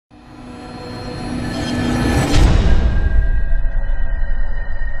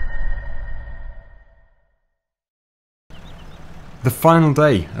the final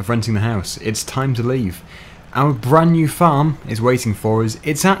day of renting the house. It's time to leave. Our brand new farm is waiting for us.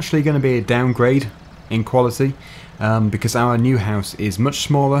 It's actually going to be a downgrade in quality because our new house is much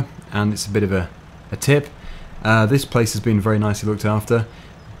smaller and it's a bit of a tip. This place has been very nicely looked after.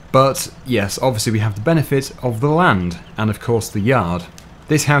 But yes, obviously we have the benefit of the land and of course the yard.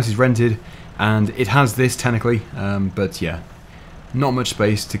 This house is rented and it has this technically, but yeah, not much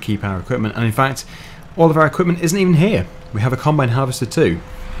space to keep our equipment. And in fact, all of our equipment isn't even here. We have a combine harvester too.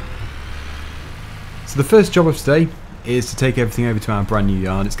 So the first job of today is to take everything over to our brand new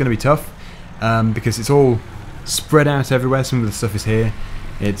yard. It's going to be tough because it's all spread out everywhere. Some of the stuff is here.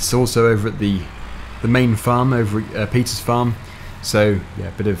 It's also over at the main farm, over at Peter's farm. So yeah,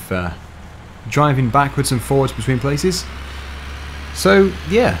 a bit of driving backwards and forwards between places. So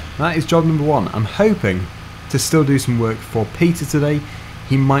yeah, that is job number one. I'm hoping to still do some work for Peter today.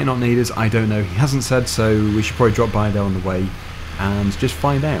 He might not need us, I don't know. He hasn't said, so we should probably drop by there on the way and just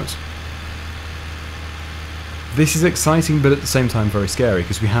find out. This is exciting, but at the same time very scary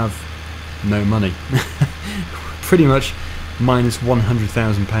because we have no money. Pretty much minus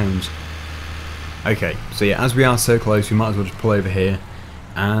 £100,000. Okay, so yeah, as we are so close, we might as well just pull over here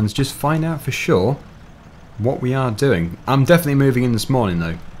and just find out for sure what we are doing. I'm definitely moving in this morning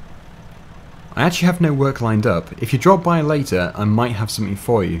though. I actually have no work lined up. If you drop by later, I might have something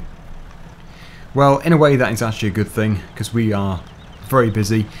for you. Well, in a way that is actually a good thing, because we are very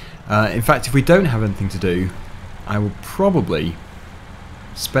busy. In fact, if we don't have anything to do, I will probably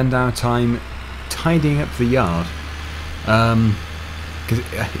spend our time tidying up the yard. Because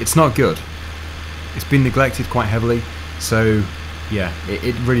it's not good. It's been neglected quite heavily, so yeah,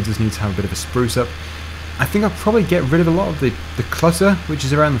 it really does need to have a bit of a spruce up. I think I'll probably get rid of a lot of the clutter which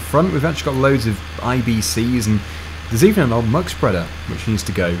is around the front. We've actually got loads of IBCs and there's even an old muck spreader which needs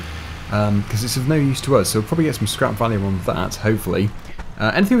to go because it's of no use to us, so we'll probably get some scrap value on that, hopefully.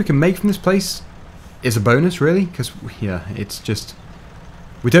 Anything we can make from this place is a bonus really, because yeah, it's just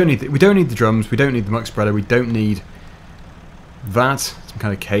we don't need the drums, we don't need the muck spreader, we don't need that, some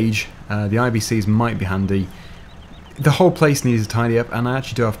kind of cage. The IBCs might be handy. The whole place needs to tidy up, and I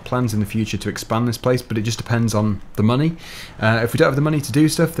actually do have plans in the future to expand this place, but it just depends on the money. If we don't have the money to do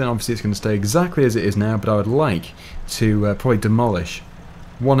stuff, then obviously it's going to stay exactly as it is now, but I would like to probably demolish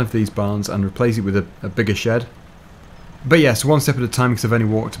one of these barns and replace it with a bigger shed. But yes, yeah, so one step at a time, because I've only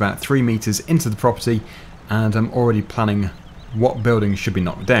walked about 3 meters into the property, and I'm already planning what buildings should be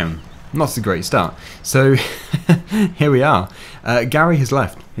knocked down. Not a great start. So here we are. Gary has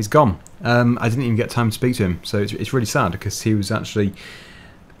left. He's gone. I didn't even get time to speak to him, so it's really sad because he was actually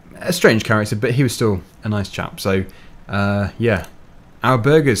a strange character, but he was still a nice chap. So yeah, our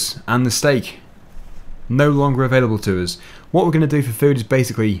burgers and the steak no longer available to us. What we're going to do for food is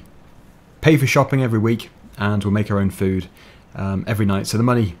basically pay for shopping every week, and we'll make our own food every night. So the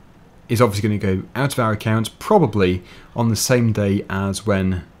money is obviously going to go out of our accounts, probably on the same day as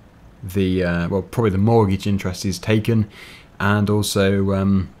when the well, probably the mortgage interest is taken, and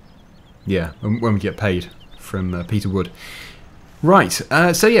also yeah, when we get paid from Peter Wood. Right,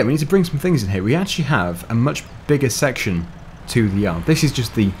 so yeah, we need to bring some things in here. We actually have a much bigger section to the yard. This is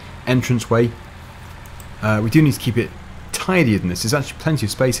just the entranceway. We do need to keep it tidier than this. There's actually plenty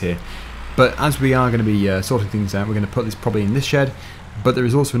of space here. But as we are going to be sorting things out, we're going to put this probably in this shed. But there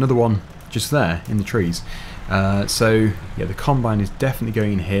is also another one just there in the trees. So yeah, the combine is definitely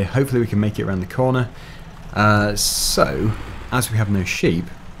going in here. Hopefully we can make it around the corner. So, as we have no sheep,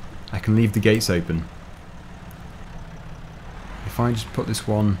 I can leave the gates open. If I just put this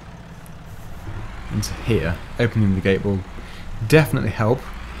one into here, opening the gate will definitely help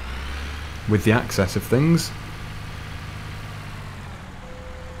with the access of things.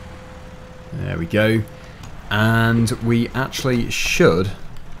 There we go. And we actually should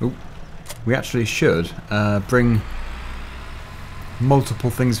bring multiple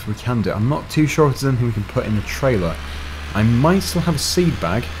things if we can do. I'm not too sure if there's anything we can put in the trailer. I might still have a seed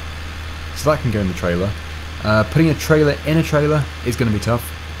bag, so that can go in the trailer. Putting a trailer in a trailer is going to be tough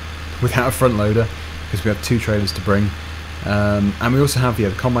without a front loader, because we have 2 trailers to bring. And we also have the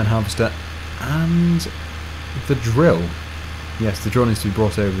combine harvester and the drill. Yes, the drill needs to be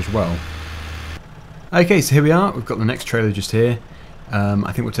brought over as well. Okay, so here we are. We've got the next trailer just here.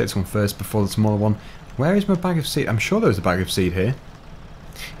 I think we'll take this one first before the smaller one. Where is my bag of seed? I'm sure there was a bag of seed here.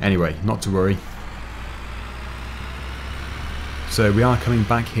 Anyway, not to worry. So we are coming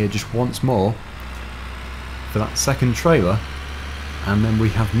back here just once more for that second trailer, and then we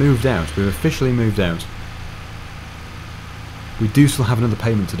have moved out. We've officially moved out. We do still have another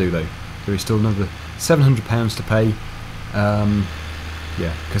payment to do though. There is still another £700 to pay.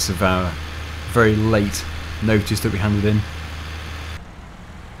 Yeah, because of our very late notice that we handed in.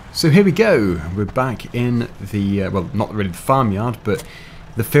 So here we go, we're back in the, well, not really the farmyard, but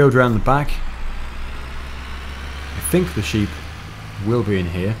the field around the back. I think the sheep will be in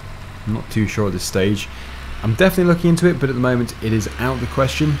here. I'm not too sure at this stage. I'm definitely looking into it, but at the moment it is out of the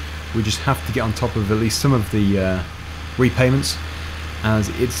question. We just have to get on top of at least some of the repayments, as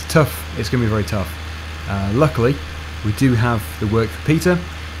it's tough. It's going to be very tough. Luckily, we do have the work for Peter,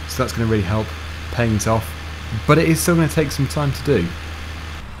 so that's going to really help paying it off, but it is still going to take some time to do.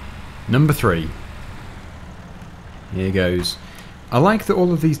 Number 3. Here goes. I like that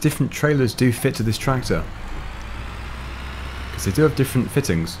all of these different trailers do fit to this tractor, because they do have different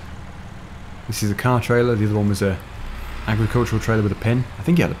fittings. This is a car trailer, the other one was a agricultural trailer with a pin. I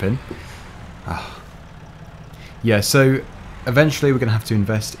think he had a pin. Yeah, so eventually we're going to have to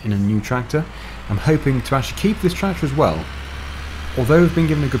invest in a new tractor. I'm hoping to actually keep this tractor as well. Although we've been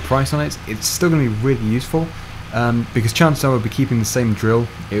given a good price on it, it's still going to be really useful, because chances are we'll be keeping the same drill.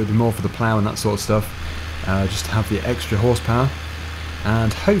 It would be more for the plough and that sort of stuff, just to have the extra horsepower,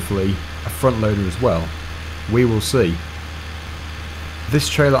 and hopefully a front loader as well. We will see. This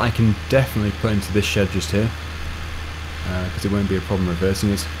trailer I can definitely put into this shed just here, because it won't be a problem reversing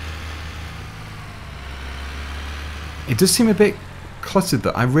it. It does seem a bit cluttered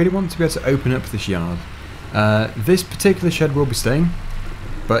though. I really want to be able to open up this yard. This particular shed will be staying,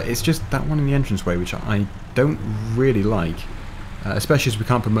 but it's just that one in the entranceway which I don't really like, especially as we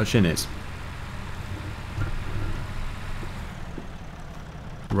can't put much in it.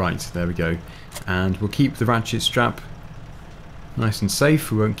 Right, there we go. And we'll keep the ratchet strap nice and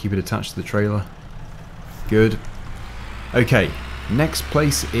safe. We won't keep it attached to the trailer. Good. Okay, next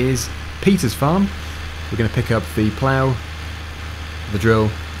place is Peter's farm. We're going to pick up the plough, the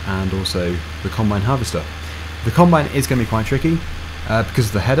drill, and also the combine harvester. The combine is going to be quite tricky because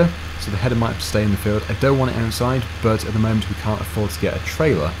of the header, so the header might have to stay in the field. I don't want it outside, but at the moment we can't afford to get a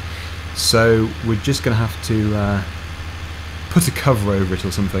trailer, so we're just going to have to put a cover over it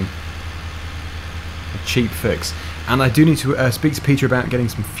or something. A cheap fix. And I do need to speak to Peter about getting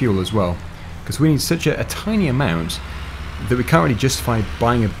some fuel as well, because we need such a tiny amount that we can't really justify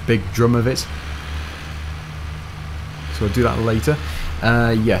buying a big drum of it. So I'll do that later.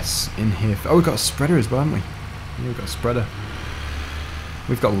 Yes, in here. Oh, we've got a spreader as well, haven't we? Yeah, we've got a spreader.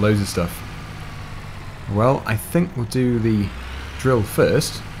 We've got loads of stuff. Well, I think we'll do the drill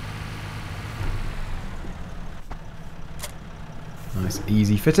first. Nice,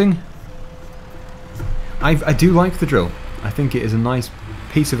 easy fitting. I do like the drill. I think it is a nice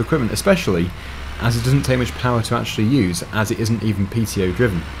piece of equipment, especially as it doesn't take much power to actually use, as it isn't even PTO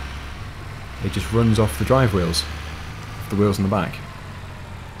driven. It just runs off the drive wheels, the wheels on the back.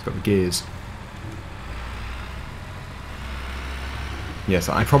 It's got the gears. Yes,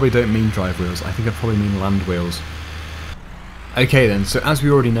 I probably don't mean drive wheels, I think I probably mean land wheels. Okay then, so as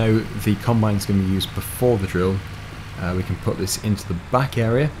we already know, the combine's going to be used before the drill. We can put this into the back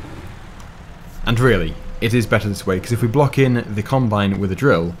area. And really, it is better this way, because if we block in the combine with a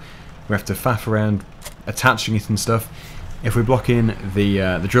drill, we have to faff around attaching it and stuff. If we block in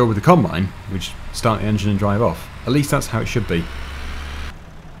the drill with the combine, we just start the engine and drive off. At least that's how it should be.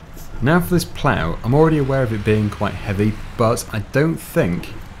 Now for this plough, I'm already aware of it being quite heavy, but I don't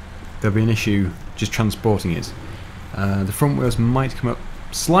think there'll be an issue just transporting it. The front wheels might come up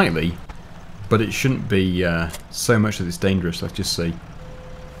slightly, but it shouldn't be so much that it's dangerous. Let's just see.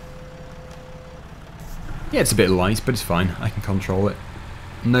 Yeah, it's a bit light, but it's fine. I can control it.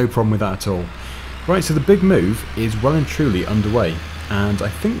 No problem with that at all. Right, so the big move is well and truly underway, and I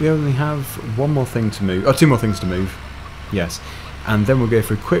think we only have one more thing to move. Oh, 2 more things to move. Yes. And then we'll go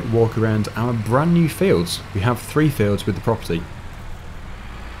for a quick walk around our brand new fields. We have 3 fields with the property.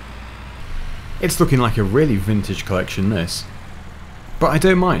 It's looking like a really vintage collection, this. But I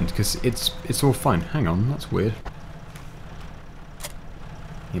don't mind, because it's all fine. Hang on, that's weird.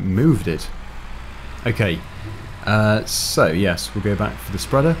 It moved it. Okay, so yes, we'll go back for the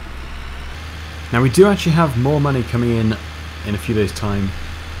spreader. Now we do actually have more money coming in a few days' time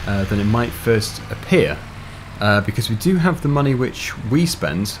than it might first appear, because we do have the money which we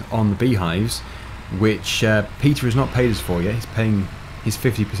spent on the beehives, which Peter has not paid us for yet. He's paying his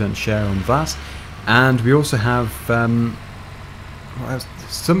 50% share on that, and we also have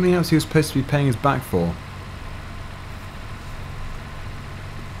something else he was supposed to be paying us back for.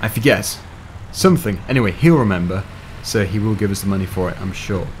 I forget. Something. Anyway, he'll remember, so he will give us the money for it, I'm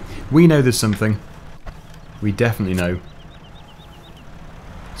sure. We know there's something. We definitely know.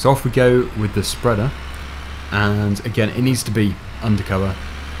 So off we go with the spreader, and again, it needs to be undercover.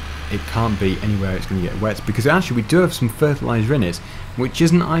 It can't be anywhere it's going to get wet, because actually we do have some fertiliser in it, which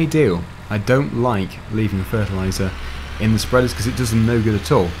isn't ideal. I don't like leaving fertiliser in the spreaders because it does them no good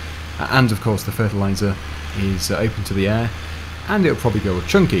at all. And of course the fertiliser is open to the air, and it'll probably go all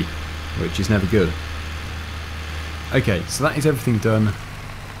chunky, which is never good. Okay, so that is everything done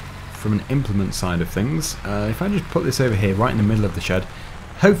from an implement side of things. If I just put this over here right in the middle of the shed,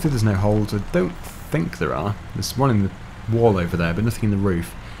 hopefully there's no holes. I don't think there are. There's one in the wall over there, but nothing in the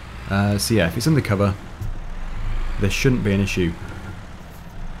roof. So yeah, if it's under cover, there shouldn't be an issue.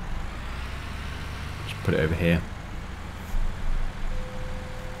 Just put it over here.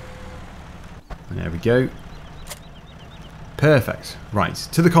 And there we go. Perfect. Right,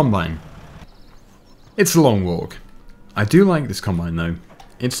 to the combine. It's a long walk. I do like this combine though.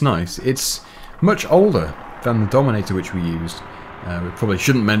 It's nice. It's much older than the Dominator which we used. We probably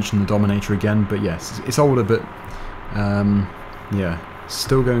shouldn't mention the Dominator again, but yes, it's older, but yeah,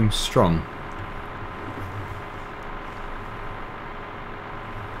 still going strong.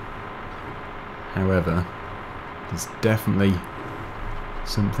 However, there's definitely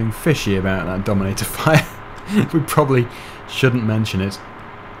something fishy about that Dominator fire. We probably shouldn't mention it.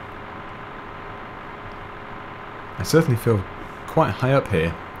 I certainly feel quite high up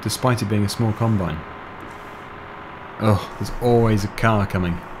here, despite it being a small combine. Oh, there's always a car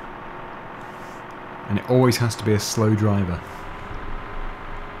coming. And it always has to be a slow driver.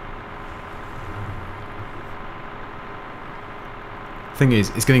 Thing is,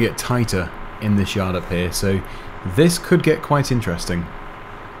 it's going to get tighter in this yard up here, so this could get quite interesting.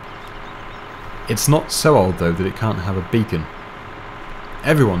 It's not so old though that it can't have a beacon.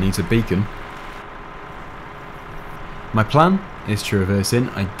 Everyone needs a beacon. My plan is to reverse in.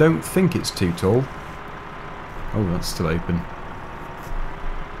 I don't think it's too tall. Oh, that's still open.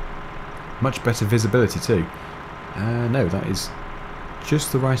 Much better visibility too. No, that is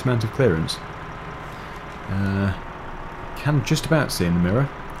just the right amount of clearance. Can just about see in the mirror.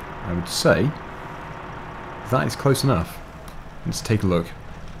 I would say that is close enough. Let's take a look.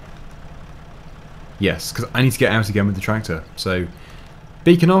 Yes, because I need to get out again with the tractor. So,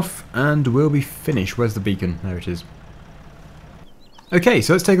 beacon off, and we'll be finished. Where's the beacon? There it is. Okay,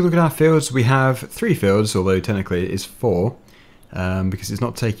 so let's take a look at our fields. We have 3 fields, although technically it is 4, because it's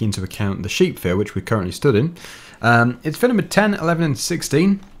not taking into account the sheep field, which we're currently stood in. It's field number 10, 11 and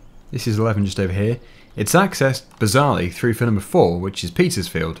 16. This is 11 just over here. It's accessed, bizarrely, through field number 4, which is Peter's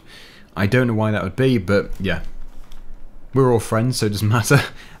field. I don't know why that would be, but yeah. We're all friends, so it doesn't matter.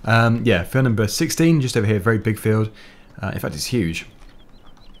 Yeah, field number 16, just over here, very big field. In fact, it's huge.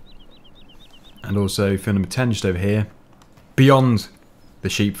 And also field number 10, just over here. Beyond the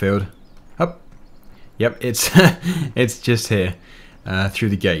sheep field. Up. Yep, it's it's just here through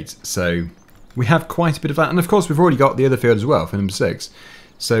the gate. So we have quite a bit of that, and of course we've already got the other field as well for number 6.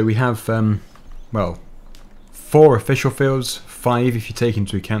 So we have well, 4 official fields, 5 if you take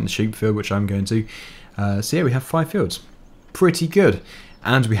into account the sheep field, which I'm going to. So yeah, we have 5 fields. Pretty good,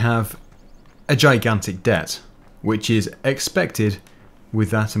 and we have a gigantic debt, which is expected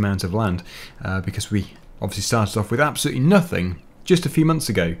with that amount of land, because we obviously started off with absolutely nothing just a few months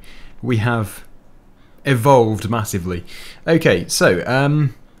ago. We have evolved massively. Okay, so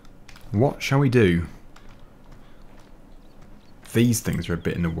what shall we do? These things are a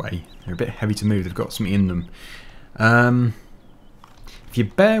bit in the way. They're a bit heavy to move. They've got something in them. If you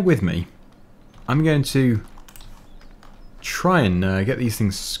bear with me, I'm going to try and get these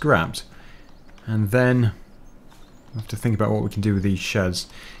things scrapped, and then I have to think about what we can do with these sheds.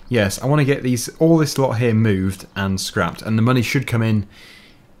 Yes, I want to get all this lot here moved and scrapped, and the money should come in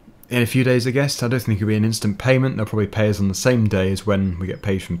a few days, I guess. I don't think it'll be an instant payment. They'll probably pay us on the same day as when we get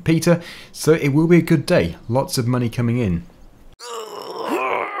paid from Peter, so it will be a good day. Lots of money coming in.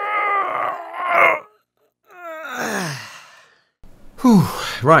 Whew,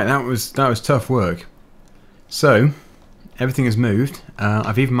 right, that was tough work. So everything is moved.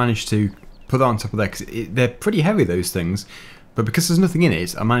 I've even managed to put that on top of there, because they're pretty heavy, those things, but because there's nothing in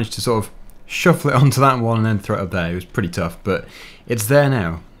it, I managed to sort of shuffle it onto that one and then throw it up there. It was pretty tough, but it's there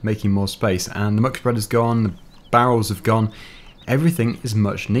now, making more space, and the muck spreader's gone, the barrels have gone, everything is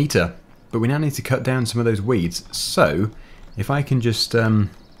much neater. But we now need to cut down some of those weeds, so if I can just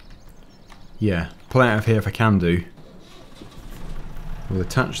yeah, pull out of here if I can do. We'll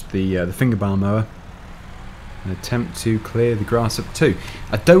attach the finger bar mower and attempt to clear the grass up too.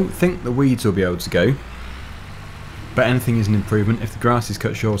 I don't think the weeds will be able to go, but anything is an improvement. If the grass is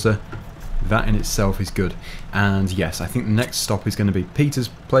cut shorter, that in itself is good. And yes, I think the next stop is going to be Peter's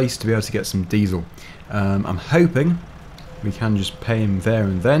place to be able to get some diesel. I'm hoping we can just pay him there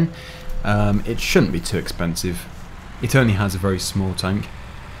and then. It shouldn't be too expensive. It only has a very small tank.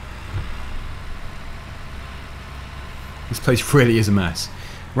 This place really is a mess.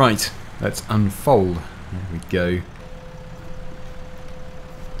 Right, let's unfold. There we go.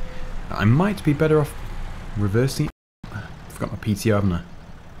 I might be better off reversing it. I've got my PTO, haven't I?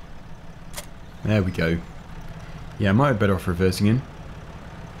 There we go. Yeah, I might be better off reversing in.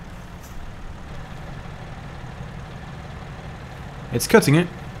 It's cutting it,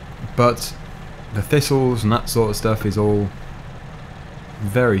 but the thistles and that sort of stuff is all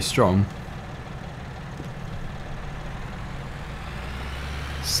very strong.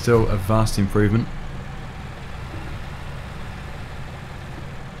 Still a vast improvement.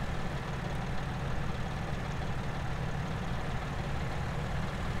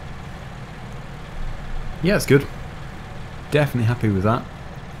 Yeah, it's good. Definitely happy with that.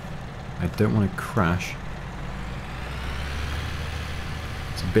 I don't want to crash.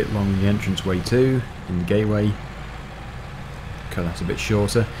 It's a bit long in the entranceway too, in the gateway. Cut that a bit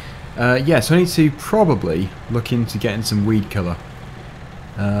shorter. Yeah, so I need to probably look into getting some weed colour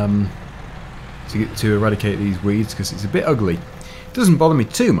to eradicate these weeds, because it's a bit ugly. It doesn't bother me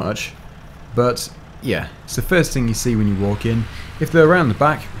too much, but yeah, it's the first thing you see when you walk in. If they're around the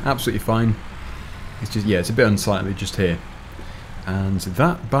back, absolutely fine. It's just, yeah, it's a bit unsightly just here. And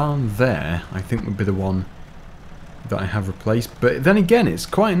that barn there, I think, would be the one that I have replaced. But then again, it's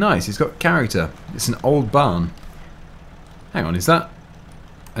quite nice. It's got character. It's an old barn. Hang on, is that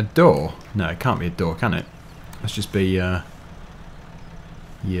a door? No, it can't be a door, can it? Let's just be,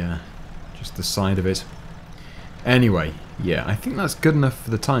 yeah, just the side of it. Anyway, yeah, I think that's good enough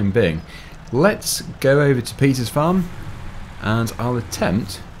for the time being. Let's go over to Peter's farm, and I'll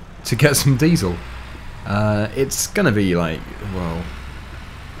attempt to get some diesel. It's gonna be like, well,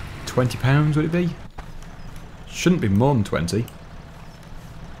 £20 would it be? Shouldn't be more than 20.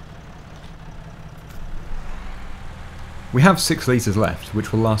 We have 6 litres left,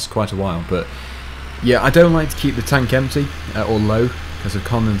 which will last quite a while, but yeah, I don't like to keep the tank empty or low because of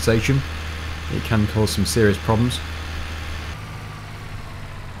condensation. It can cause some serious problems.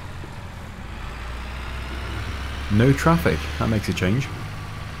 No traffic, that makes a change.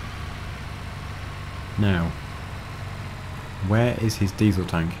 Now, where is his diesel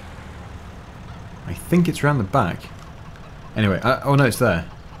tank? I think it's around the back. Anyway, oh no, it's there.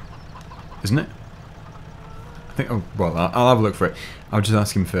 Isn't it? I think, oh, well, I'll have a look for it. I'll just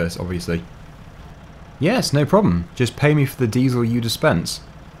ask him first, obviously. Yes, no problem. Just pay me for the diesel you dispense.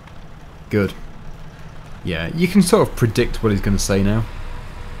 Good. Yeah, you can sort of predict what he's going to say now.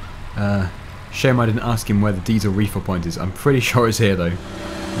 Shame I didn't ask him where the diesel refill point is. I'm pretty sure it's here, though.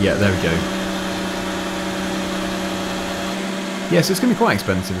 Yeah, there we go. Yes, it's going to be quite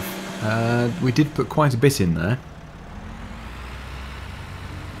expensive. We did put quite a bit in there.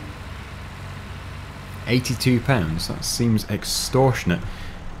 £82, that seems extortionate.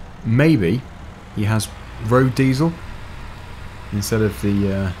 Maybe he has road diesel instead of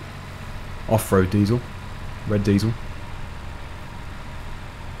the off-road diesel, red diesel.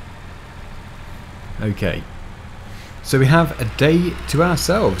 Okay, so we have a day to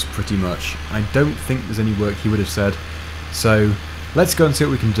ourselves pretty much. I don't think there's any work he would have said, so let's go and see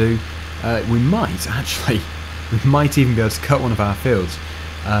what we can do. We might actually, we might even be able to cut one of our fields.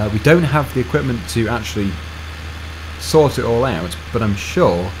 We don't have the equipment to actually sort it all out, but I'm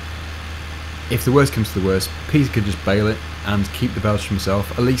sure if the worst comes to the worst, Peter could just bail it and keep the belts for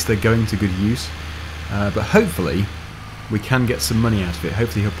himself. At least they're going to good use. But hopefully we can get some money out of it.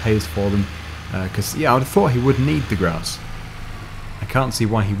 Hopefully he'll pay us for them. Because, yeah, I would have thought he would need the grass. I can't see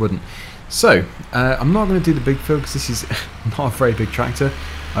why he wouldn't. So, I'm not going to do the big field because this is not a very big tractor.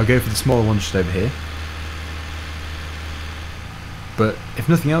 I'll go for the smaller one just over here. But if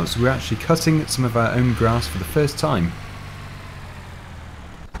nothing else, we're actually cutting some of our own grass for the first time.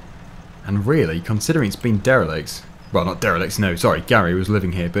 And really, considering it's been derelict, well, not derelict, no, sorry, Gary was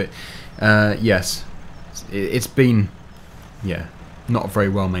living here, but yes, it's been, yeah, not very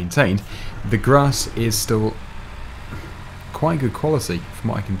well maintained. The grass is still quite good quality,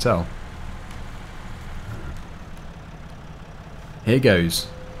 from what I can tell. Here goes.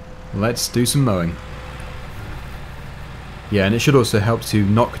 Let's do some mowing. Yeah, and it should also help to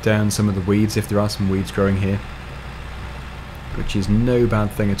knock down some of the weeds if there are some weeds growing here, which is no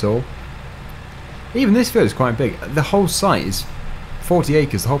bad thing at all. Even this field is quite big. The whole site is 40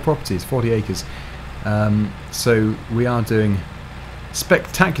 acres, the whole property is 40 acres. So we are doing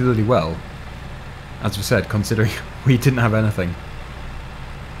spectacularly well, as we said, considering we didn't have anything.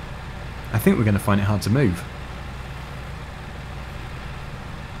 I think we're going to find it hard to move.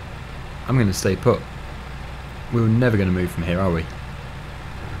 I'm going to stay put. We're never going to move from here, are we?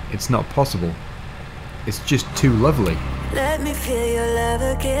 It's not possible. It's just too lovely. Let me feel your love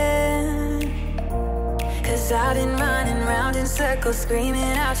again, 'cause I've been running round in circles screaming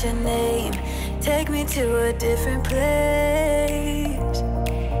out your name. Take me to a different place.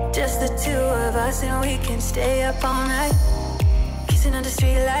 just the two of us, and we can stay up all night, kissing under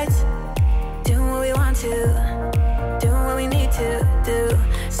street lights, doing what we want to, doing what we need to do,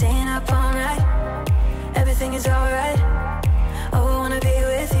 staying up all night, everything is alright. Oh, I wanna be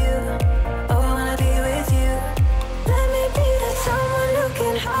with you, oh, I wanna be with you. Let me be that someone who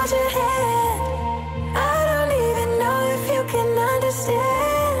can hold your hand. I don't even know if you can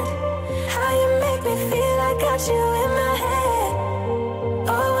understand how you make me feel. I got you in my head.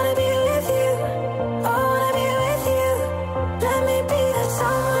 Oh, I wanna be with you, oh, I wanna be with you. Let me be that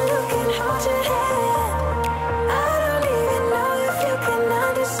someone who can hold your hand. I don't even know if you can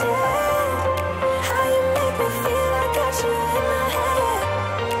understand how you make me feel. I got you in my head.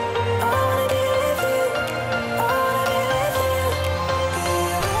 Oh, I wanna be with you, oh, I wanna be with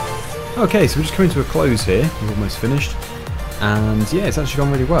you. Okay, so we're just coming to a close here. We're almost finished. And yeah, it's actually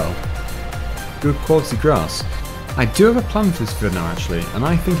gone really well. Good quality grass. I do have a plan for this field now actually, and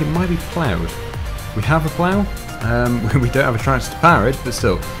I think it might be ploughed. We have a plough. We don't have a tractor to power it, but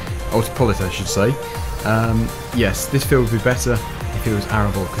still. Or to pull it, I should say. Yes, this field would be better if it was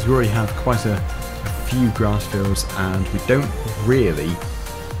arable, because we already have quite a few grass fields, and we don't really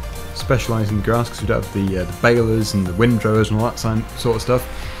specialise in grass because we don't have the balers and the windrowers and all that sort of stuff.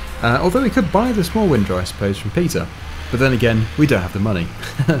 Although we could buy the small windrow, I suppose, from Peter. But then again, we don't have the money.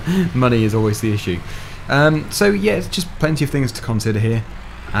 Money is always the issue. So yeah, it's just plenty of things to consider here.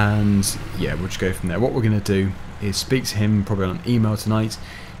 And yeah, we'll just go from there. What we're going to do is speak to him probably on an email tonight.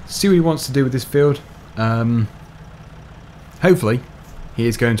 See what he wants to do with this field. Hopefully, he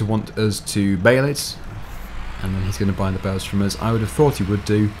is going to want us to bale it. And then he's going to buy the bales from us. I would have thought he would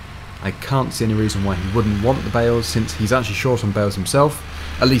do. I can't see any reason why he wouldn't want the bales, since he's actually short on bales himself.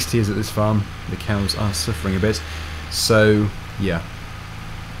 At least he is at this farm. The cows are suffering a bit. So, yeah.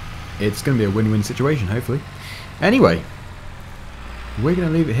 It's going to be a win-win situation, hopefully. Anyway, we're going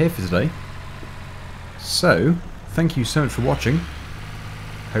to leave it here for today. So, thank you so much for watching.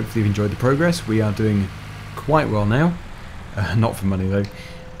 Hopefully you've enjoyed the progress. We are doing quite well now. Not for money, though.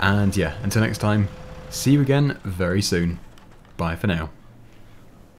 And yeah, until next time, see you again very soon. Bye for now.